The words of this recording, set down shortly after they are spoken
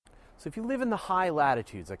So if you live in the high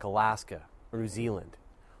latitudes like Alaska or New Zealand,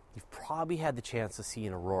 you've probably had the chance to see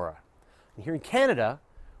an aurora. And here in Canada,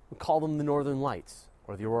 we call them the Northern Lights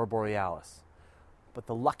or the Aurora Borealis. But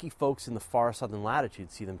the lucky folks in the far southern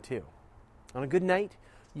latitudes see them too. On a good night,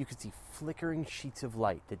 you can see flickering sheets of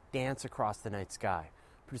light that dance across the night sky,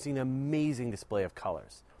 producing an amazing display of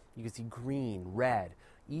colors. You can see green, red,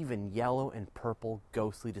 even yellow and purple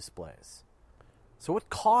ghostly displays. So what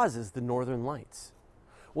causes the Northern Lights?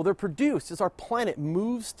 Well, they're produced as our planet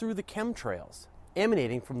moves through the chemtrails,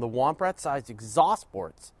 emanating from the Womp-Rat-sized exhaust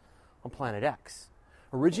ports on Planet X,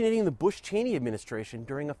 originating in the Bush-Cheney administration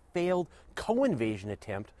during a failed co-invasion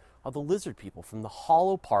attempt of the lizard people from the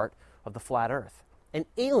hollow part of the flat Earth, and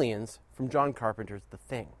aliens from John Carpenter's The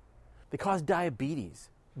Thing. They cause diabetes,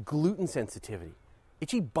 gluten sensitivity,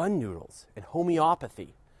 itchy bun noodles, and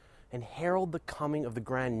homeopathy, and herald the coming of the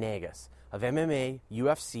Grand Nagus of MMA,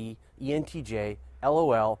 UFC, ENTJ,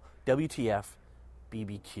 LOL, WTF,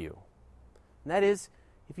 BBQ. And that is,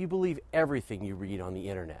 if you believe everything you read on the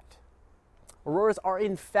internet. Auroras are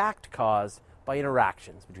in fact caused by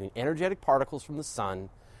interactions between energetic particles from the sun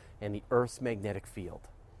and the Earth's magnetic field.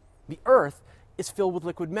 The Earth is filled with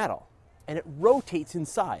liquid metal, and it rotates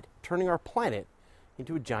inside, turning our planet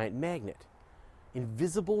into a giant magnet.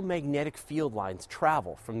 Invisible magnetic field lines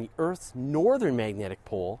travel from the Earth's northern magnetic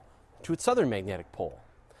pole to its southern magnetic pole.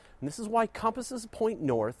 And this is why compasses point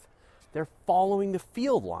north. They're following the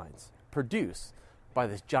field lines produced by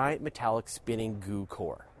this giant metallic spinning goo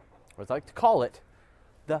core, or as I like to call it,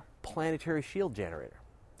 the planetary shield generator,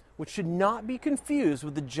 which should not be confused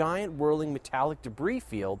with the giant whirling metallic debris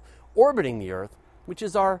field orbiting the Earth, which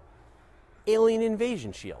is our alien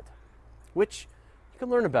invasion shield, which you can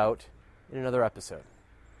learn about in another episode.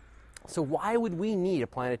 So why would we need a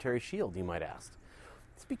planetary shield, you might ask?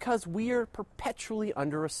 It's because we are perpetually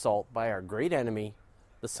under assault by our great enemy,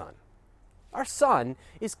 the sun. Our sun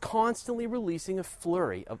is constantly releasing a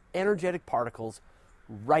flurry of energetic particles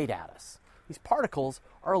right at us. These particles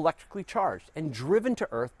are electrically charged and driven to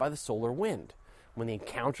Earth by the solar wind. When they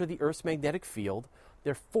encounter the Earth's magnetic field,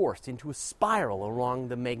 they're forced into a spiral along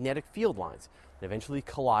the magnetic field lines and eventually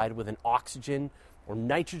collide with an oxygen or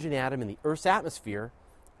nitrogen atom in the Earth's atmosphere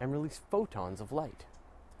and release photons of light.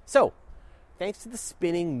 So, thanks to the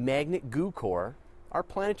spinning magnet goo core, our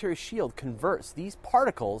planetary shield converts these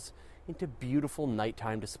particles into beautiful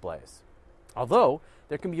nighttime displays. Although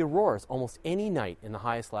there can be auroras almost any night in the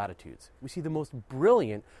highest latitudes, we see the most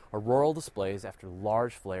brilliant auroral displays after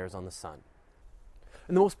large flares on the sun.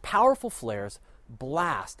 And the most powerful flares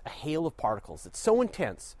blast a hail of particles that's so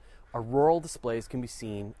intense, auroral displays can be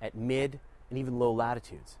seen at mid and even low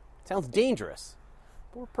latitudes. It sounds dangerous,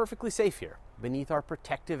 but we're perfectly safe here, beneath our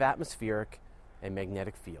protective atmospheric and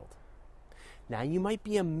magnetic field. Now, you might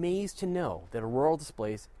be amazed to know that auroral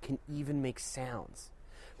displays can even make sounds.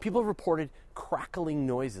 People have reported crackling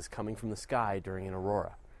noises coming from the sky during an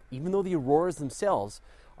aurora. Even though the auroras themselves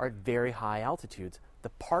are at very high altitudes, the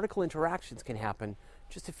particle interactions can happen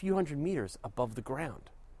just a few hundred meters above the ground.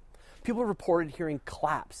 People have reported hearing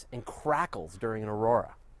claps and crackles during an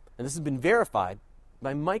aurora, and this has been verified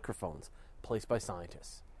by microphones placed by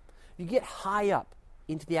scientists. If you get high up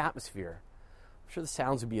into the atmosphere, I'm sure the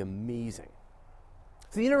sounds would be amazing.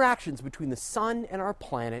 So the interactions between the sun and our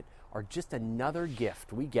planet are just another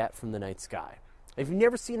gift we get from the night sky. If you've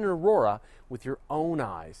never seen an aurora with your own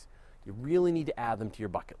eyes, you really need to add them to your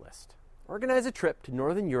bucket list. Organize a trip to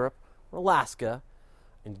Northern Europe or Alaska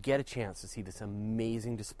and get a chance to see this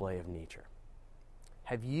amazing display of nature.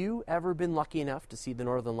 Have you ever been lucky enough to see the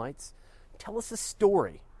Northern Lights? Tell us a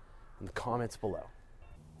story in the comments below.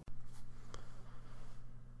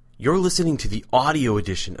 You're listening to the audio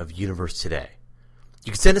edition of Universe Today.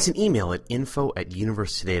 You can send us an email at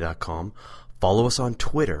info@universetoday.com, follow us on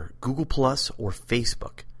Twitter, Google+, or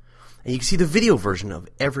Facebook, and you can see the video version of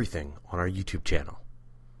everything on our YouTube channel.